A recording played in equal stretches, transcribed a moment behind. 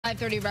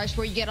5:30 Rush,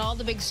 where you get all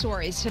the big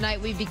stories. Tonight,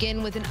 we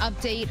begin with an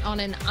update on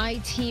an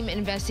I-team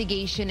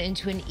investigation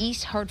into an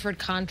East Hartford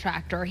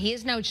contractor. He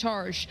is now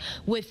charged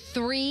with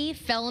 3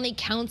 felony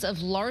counts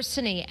of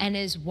larceny, and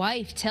his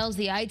wife tells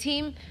the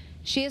I-team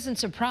she isn't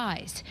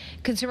surprised.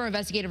 Consumer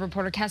investigative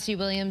reporter Cassidy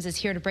Williams is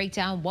here to break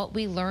down what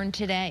we learned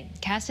today.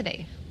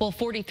 Cassidy. Well,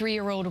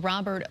 43-year-old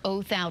Robert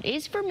Othout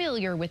is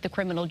familiar with the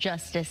criminal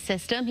justice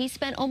system. He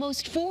spent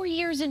almost 4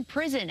 years in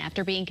prison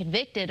after being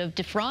convicted of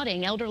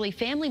defrauding elderly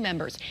family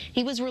members.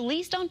 He was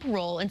released on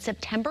parole in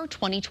September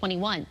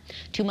 2021.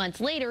 2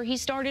 months later, he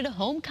started a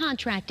home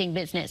contracting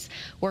business.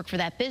 Work for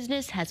that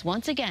business has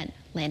once again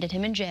landed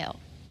him in jail.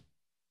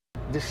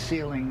 The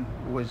ceiling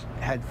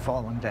had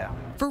fallen down.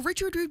 For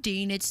Richard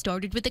Rudine, it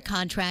started with a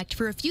contract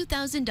for a few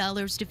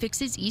 $1,000s to fix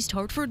his East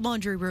Hartford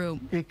laundry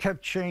room. It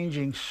kept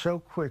changing so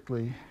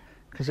quickly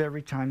because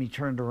every time he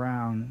turned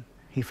around,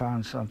 he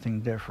found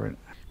something different.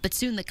 But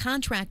soon the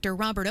contractor,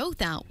 Robert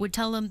Othout, would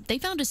tell him they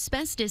found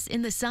asbestos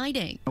in the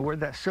siding. Where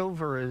that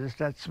silver is,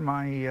 that's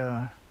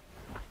my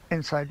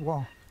inside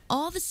wall.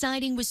 All the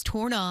siding was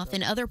torn off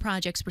and other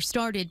projects were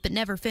started but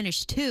never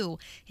finished too.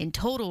 In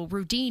total,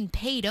 Rudine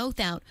paid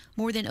Othout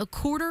more than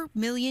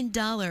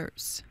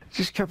 $250,000.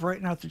 Just kept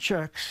writing out the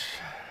checks,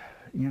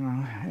 you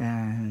know,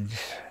 and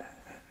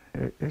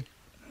it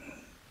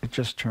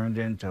just turned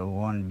into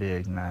one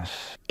big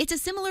mess. It's a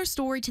similar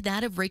story to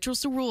that of Rachel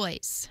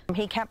Soroy's.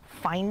 He kept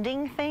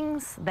finding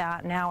things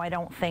that now I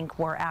don't think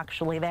were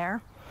actually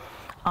there.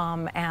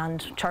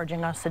 And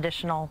charging us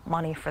additional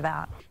money for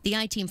that. The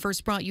I-team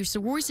first brought you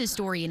Soroy's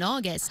story in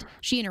August.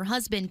 She and her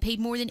husband paid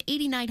more than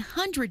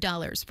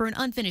 $8,900 for an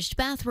unfinished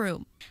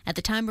bathroom. At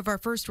the time of our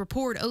first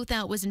report,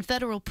 Othout was in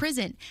federal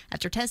prison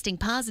after testing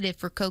positive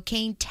for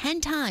cocaine 10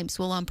 times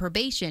while on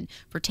probation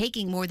for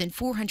taking more than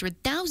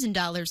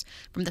 $400,000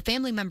 from the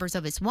family members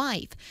of his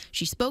wife.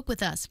 She spoke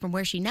with us from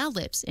where she now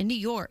lives in New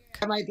York.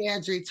 My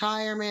dad's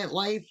retirement,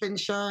 life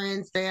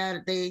insurance,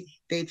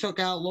 they took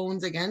out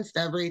loans against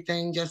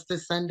everything just to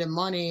send him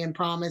money and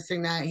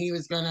promising that he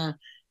was going to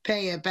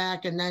pay it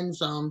back and then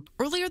some.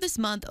 Earlier this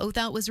month,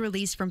 Othout was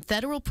released from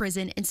federal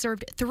prison and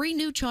served 3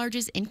 new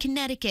charges in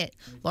Connecticut.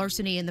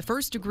 Larceny in the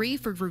 1st degree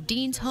for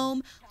Rudine's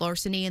home,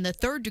 larceny in the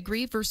 3rd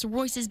degree for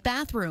Soroy's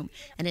bathroom,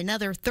 and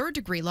another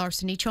 3rd-degree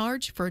larceny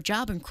charge for a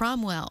job in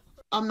Cromwell.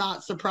 I'm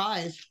not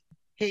surprised.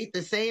 Hate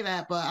to say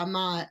that, but I'm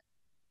not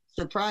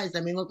surprised.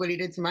 I mean, look what he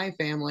did to my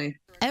family.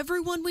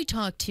 Everyone we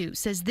talk to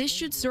says this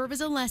should serve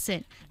as a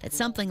lesson that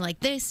something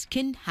like this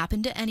can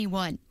happen to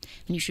anyone.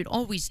 And you should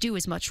always do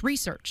as much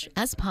research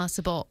as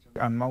possible.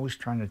 I'm always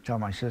trying to tell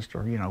my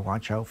sister, you know,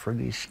 watch out for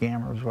these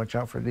scammers, watch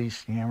out for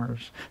these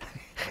scammers.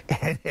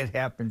 And it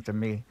happened to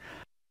me.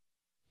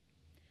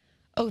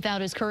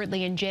 Othout is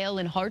currently in jail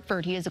in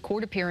Hartford. He has a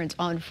court appearance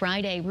on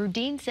Friday.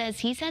 Rudine says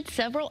he's had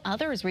several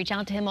others reach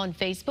out to him on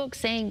Facebook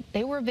saying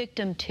they were a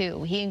victim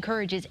too. He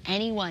encourages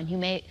anyone who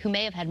may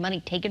have had money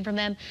taken from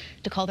them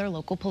to call their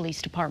local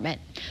police department.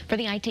 For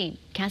the I-team,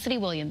 Cassidy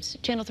Williams,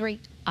 Channel 3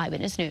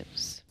 Eyewitness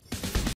News.